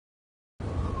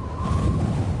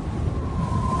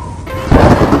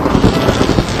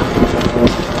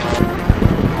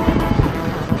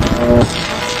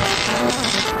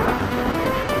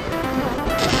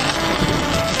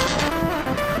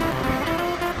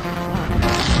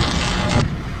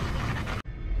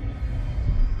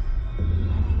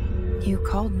You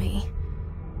called me.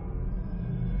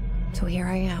 So here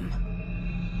I am.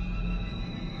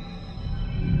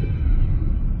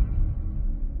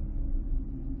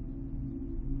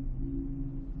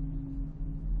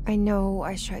 I know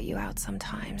I shut you out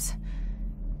sometimes.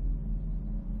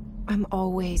 I'm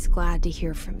always glad to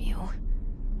hear from you.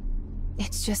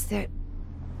 It's just that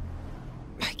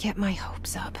I get my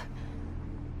hopes up.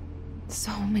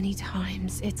 So many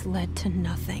times it's led to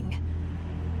nothing.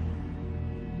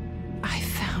 I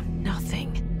found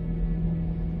nothing.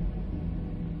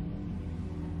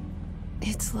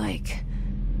 It's like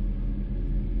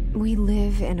we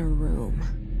live in a room,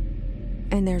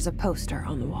 and there's a poster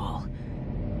on the wall.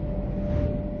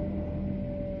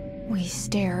 We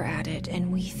stare at it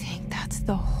and we think that's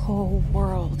the whole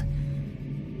world.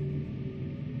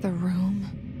 The room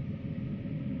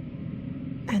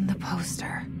and the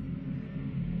poster.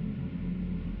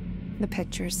 The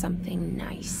picture's something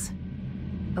nice.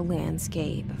 A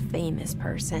landscape, a famous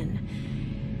person.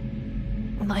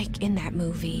 Like in that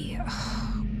movie,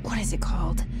 what is it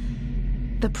called?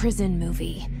 The prison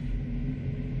movie.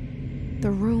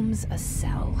 The room's a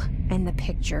cell, and the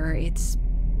picture, it's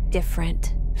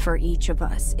different for each of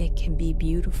us. It can be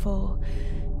beautiful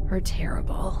or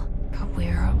terrible, but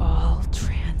we're all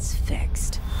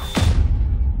transfixed.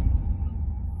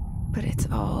 But it's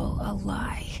all a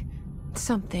lie.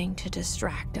 Something to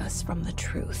distract us from the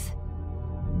truth.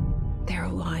 They're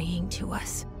lying to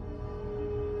us.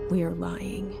 We're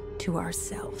lying to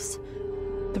ourselves.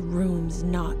 The room's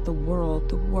not the world.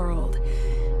 The world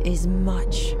is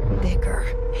much bigger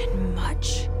and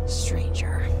much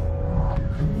stranger.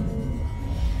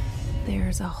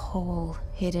 There's a hole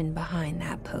hidden behind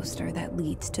that poster that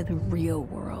leads to the real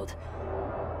world.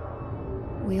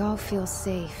 We all feel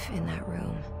safe in that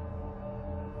room.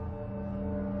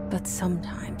 But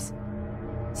sometimes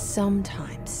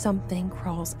something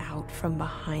crawls out from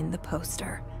behind the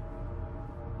poster.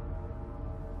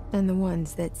 And the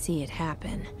ones that see it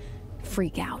happen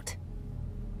freak out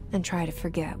and try to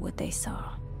forget what they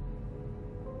saw.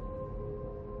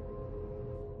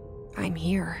 I'm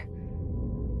here.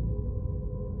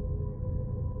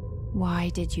 Why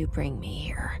did you bring me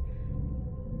here?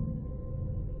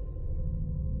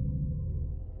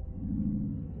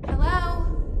 Hello?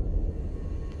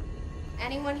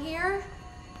 Anyone here?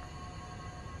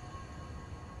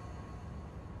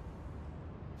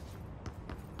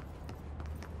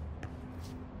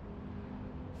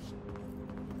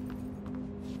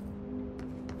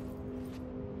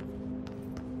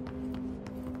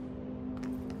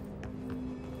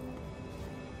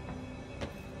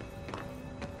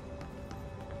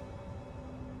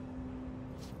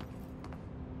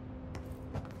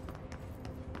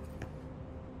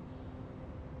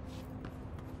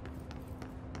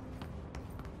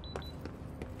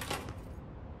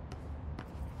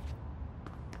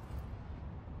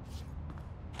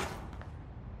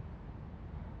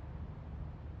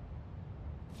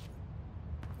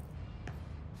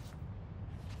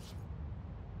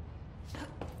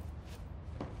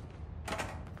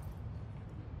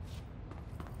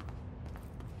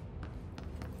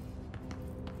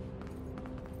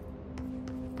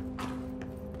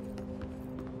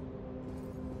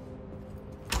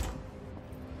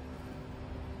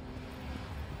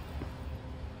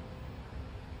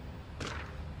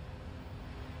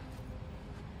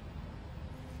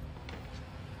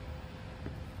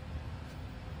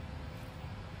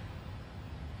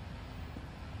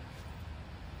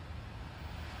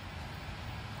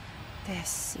 This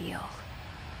seal.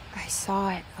 I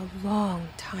saw it a long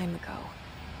time ago.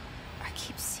 I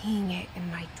keep seeing it in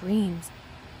my dreams.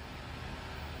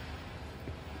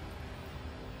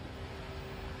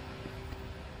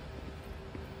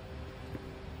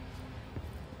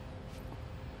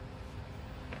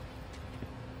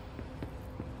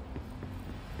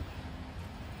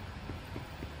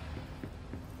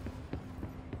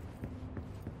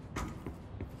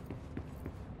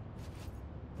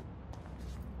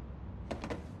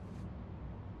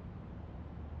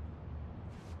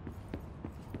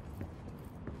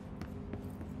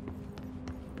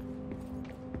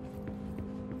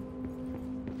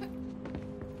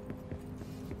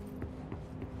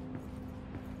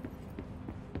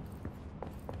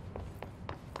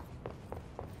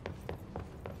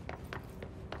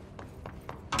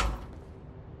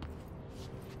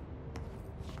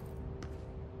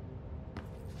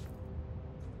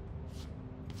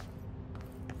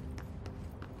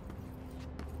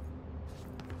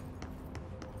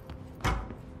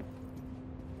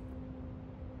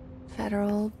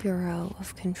 Federal Bureau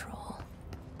of Control.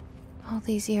 All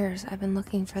these years I've been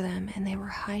looking for them and they were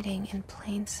hiding in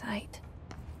plain sight.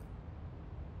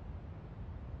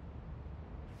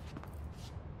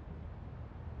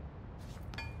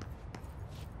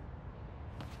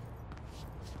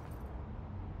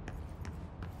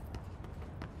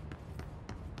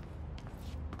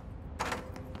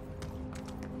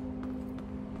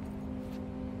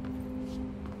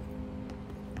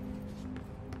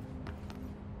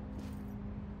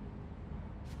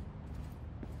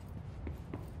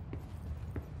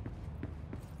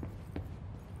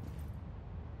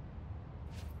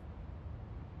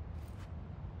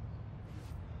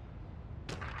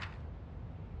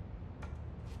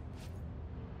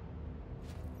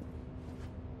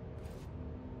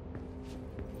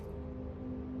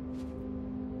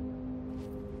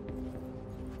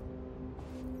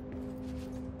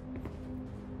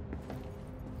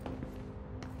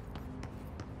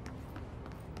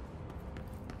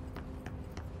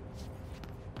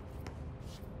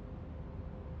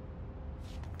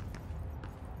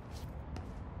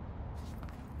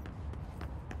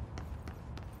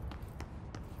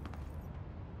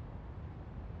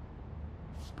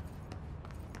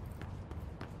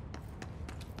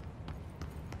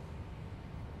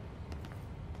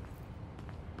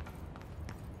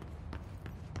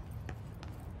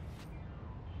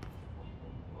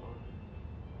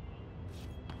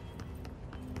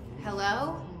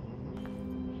 Hello?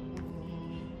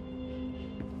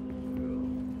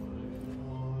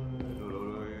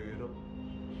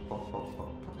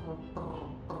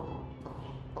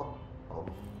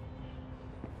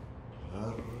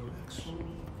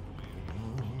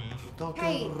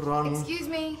 Hey, excuse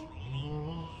me.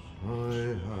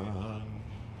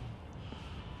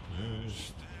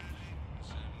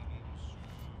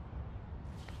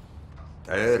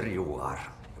 There you are.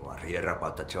 You are here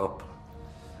about the job.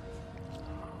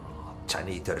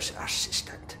 Janitor's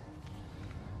assistant.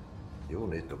 You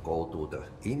need to go to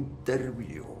the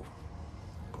interview.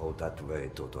 Go that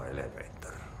way to the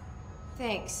elevator.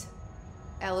 Thanks.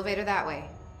 Elevator that way.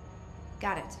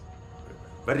 Got it.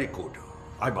 Very good.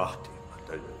 I'm Ahti,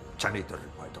 the janitor,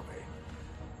 by the way.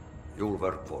 You'll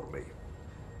work for me.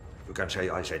 You can say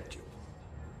I sent you.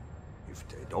 If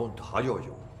they don't hire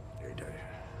you, then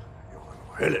you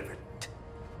are relevant.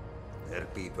 There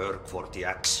be work for the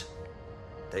axe.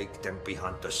 Take them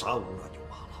behind the sauna,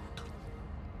 jumalauta.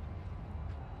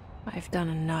 I've done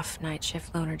enough night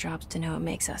shift loner jobs to know it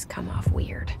makes us come off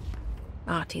weird.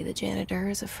 Ahti the janitor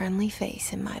is a friendly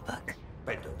face in my book.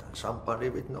 Better than somebody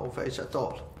with no face at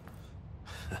all.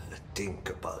 Think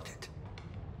about it.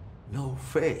 No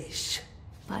face.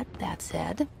 But that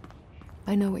said,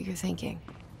 I know what you're thinking.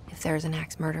 If there's an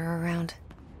axe murderer around,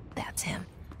 that's him.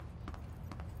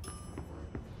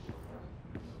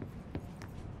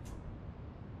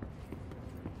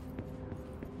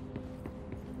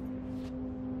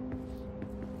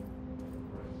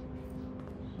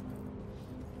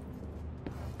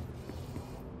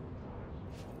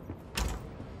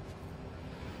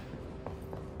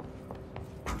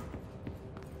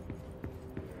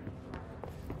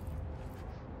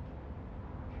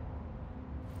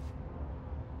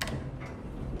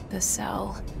 The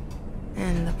cell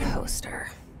and the poster.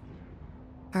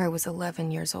 I was 11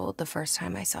 years old the first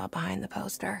time I saw behind the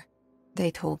poster.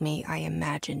 They told me I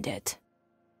imagined it.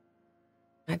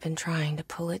 I've been trying to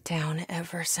pull it down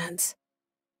ever since.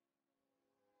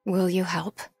 Will you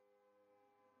help?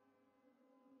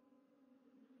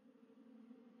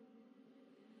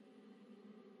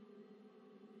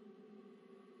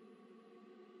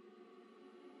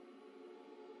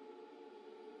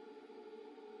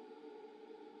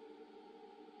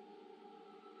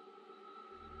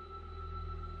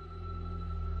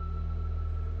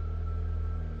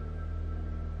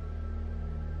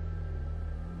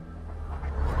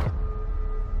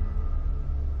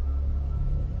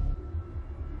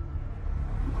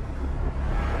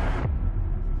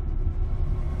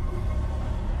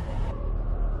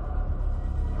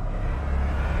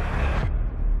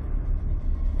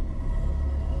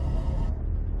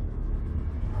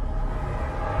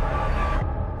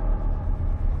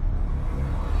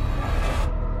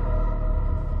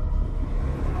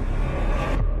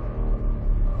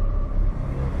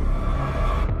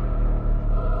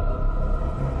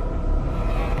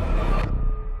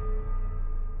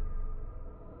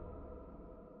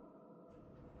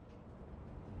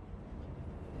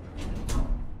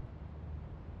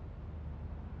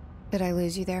 Did I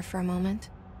lose you there for a moment?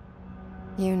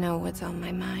 You know what's on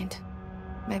my mind.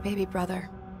 My baby brother,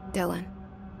 Dylan.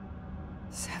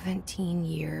 17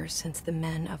 years since the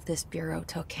men of this bureau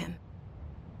took him.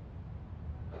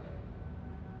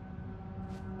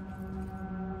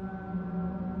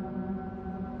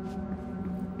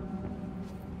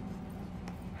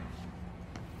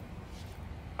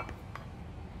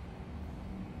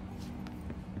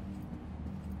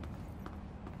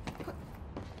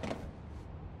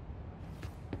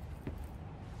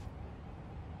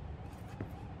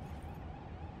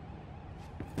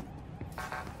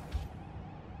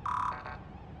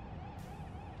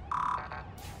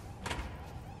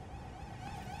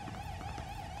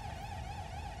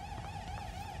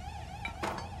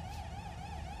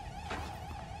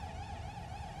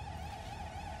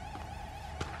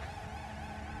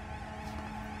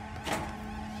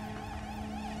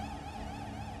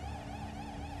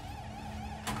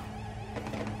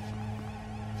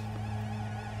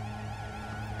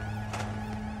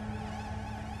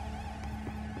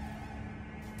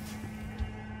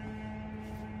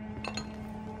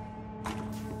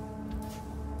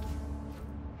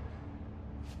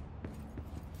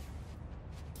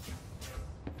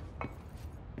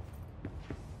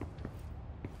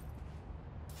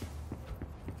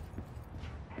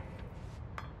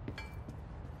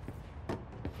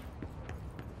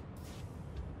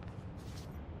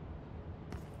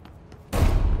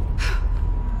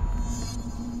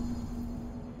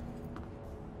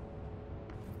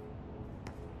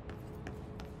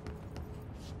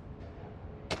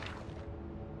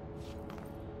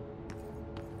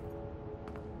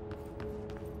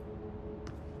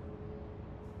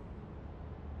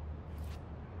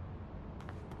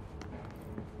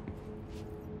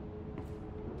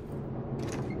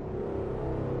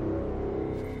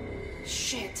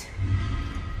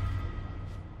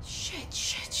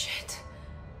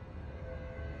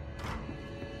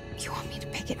 You want me to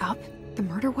pick it up? The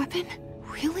murder weapon?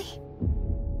 Really?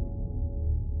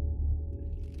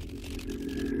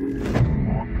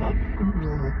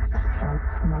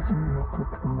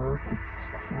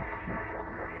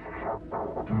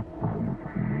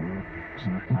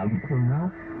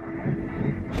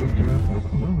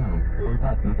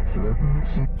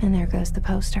 And there goes the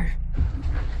poster.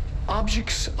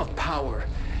 Objects of power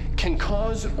can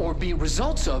cause or be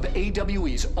results of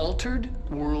AWE's altered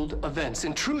world events,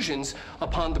 intrusions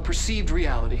upon the perceived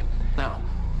reality. Now,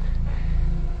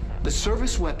 the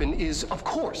service weapon is, of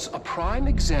course, a prime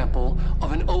example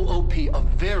of an OOP, a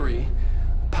very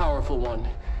powerful one.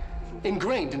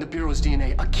 Ingrained in the Bureau's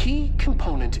DNA, a key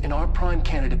component in our prime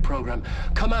candidate program.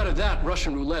 Come out of that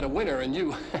Russian roulette a winner and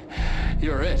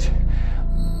you're it.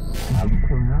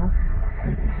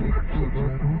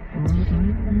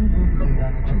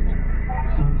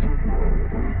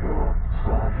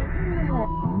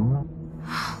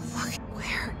 Look,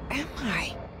 where am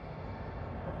I?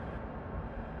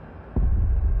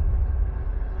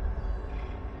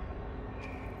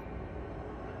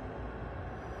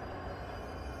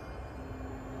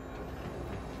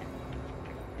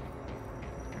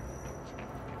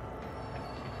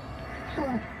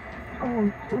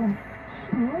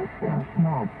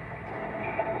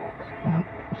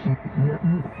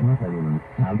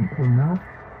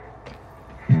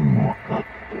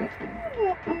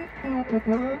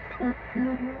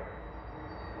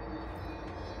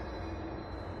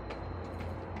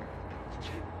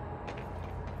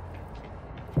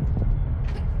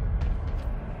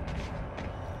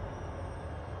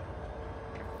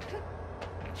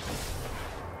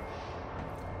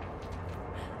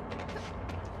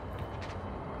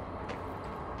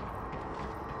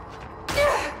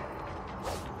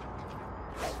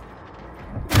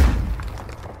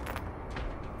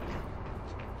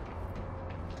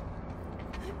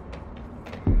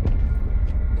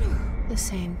 The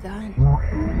same gun.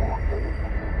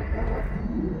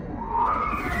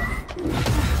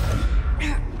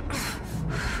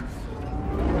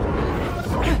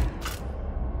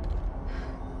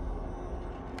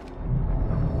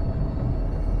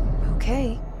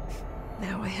 Okay,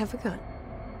 now I have a gun.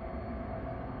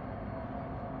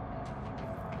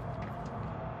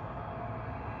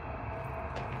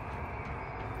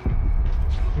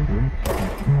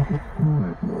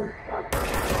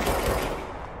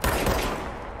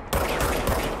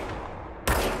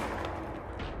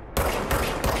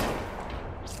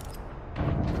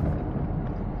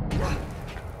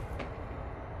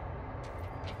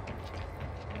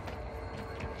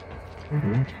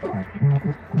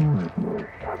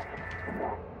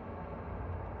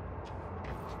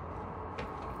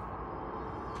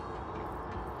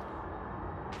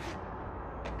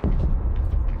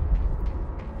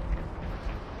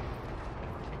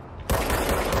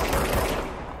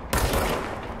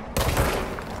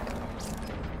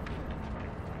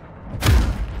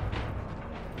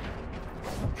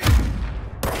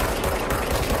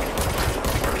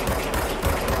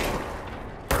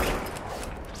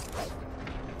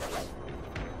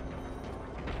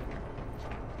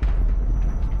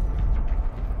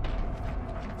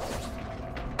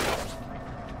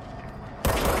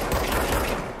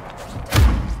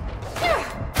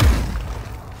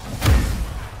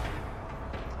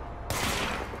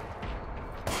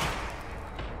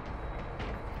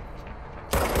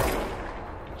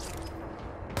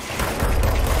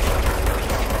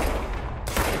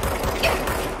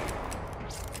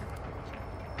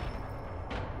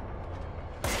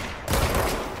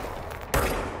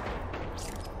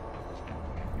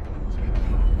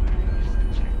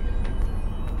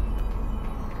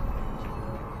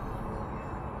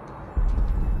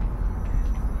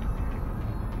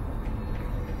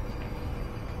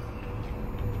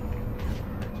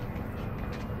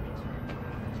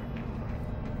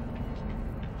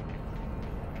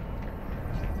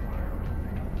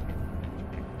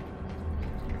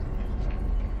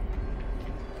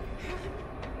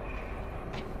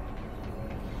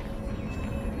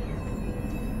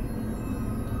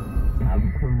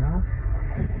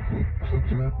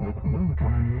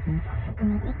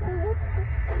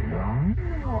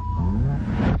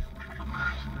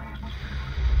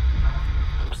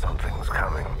 Something's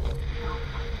coming.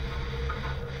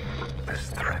 This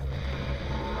threat.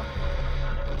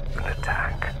 An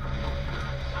attack.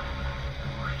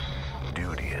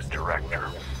 Duty as director.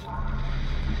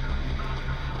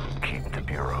 Keep the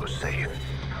Bureau safe.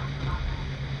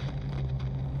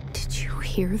 Did you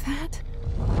hear that?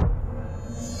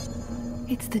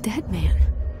 It's the dead man.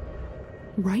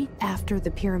 Right after the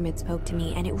pyramid spoke to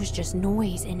me, and it was just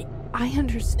noise, and I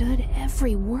understood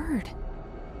every word.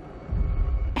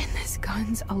 This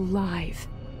gun's alive.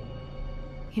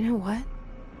 You know what?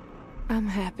 I'm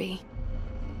happy.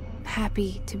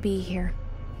 Happy to be here.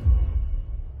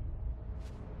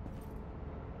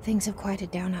 Things have quieted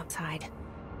down outside.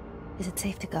 Is it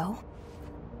safe to go?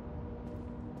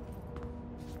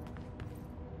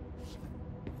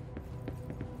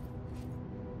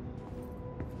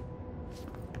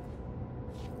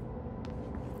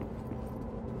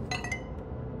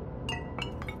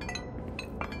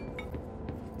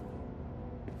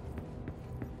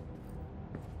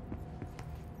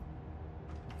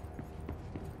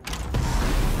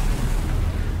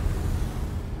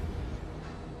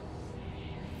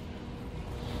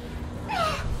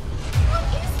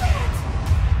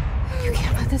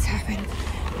 This happen.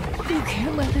 You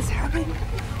can't let this happen.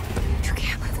 You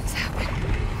can't let this happen.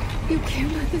 You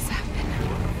can't let this happen.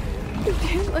 You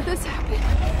can't let this happen.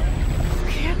 You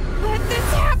can't let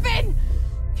this happen.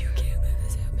 You can't let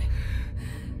this happen.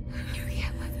 You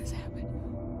can't let this happen.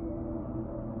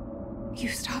 You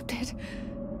stopped it.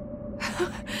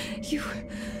 You...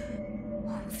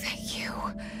 Oh, thank you.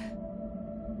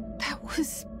 That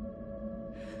was...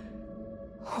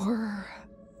 horror.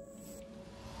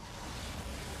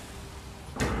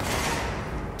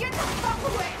 Get the fuck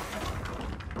away!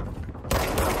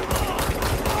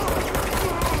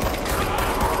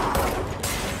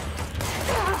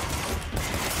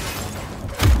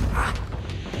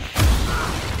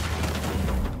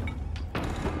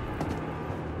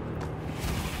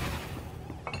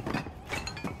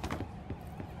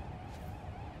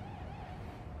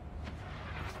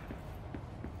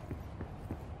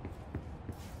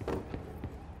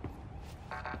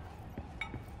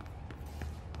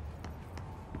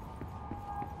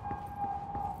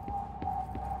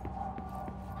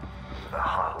 The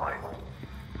hotline.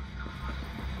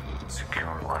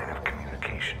 Secure line of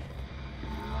communication.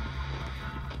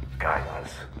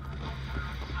 Guidance.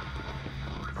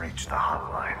 Reach the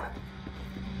hotline.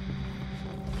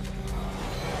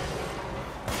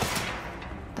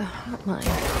 The hotline.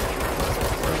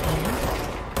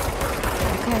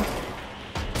 Okay.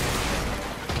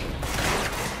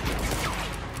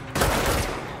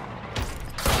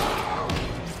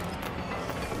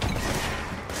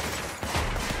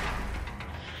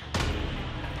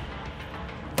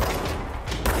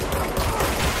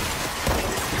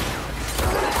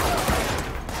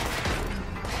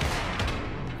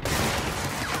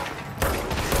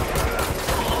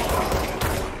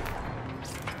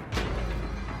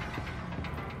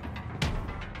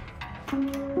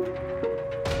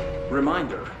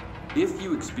 Reminder, if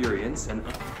you experience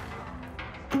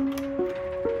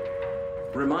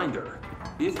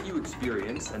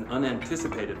an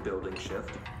unanticipated building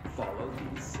shift, follow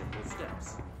these simple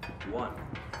steps. 1.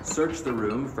 Search the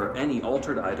room for any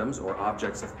altered items or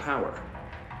objects of power.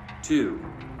 2.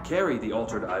 Carry the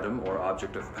altered item or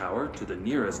object of power to the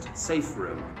nearest safe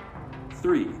room.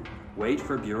 3. Wait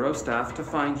for Bureau staff to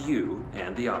find you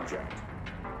and the object.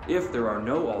 If there are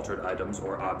no altered items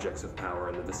or objects of power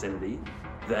in the vicinity,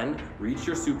 then reach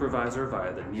your supervisor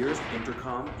via the nearest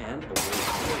intercom and await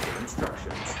further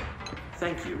instructions.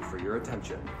 Thank you for your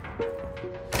attention.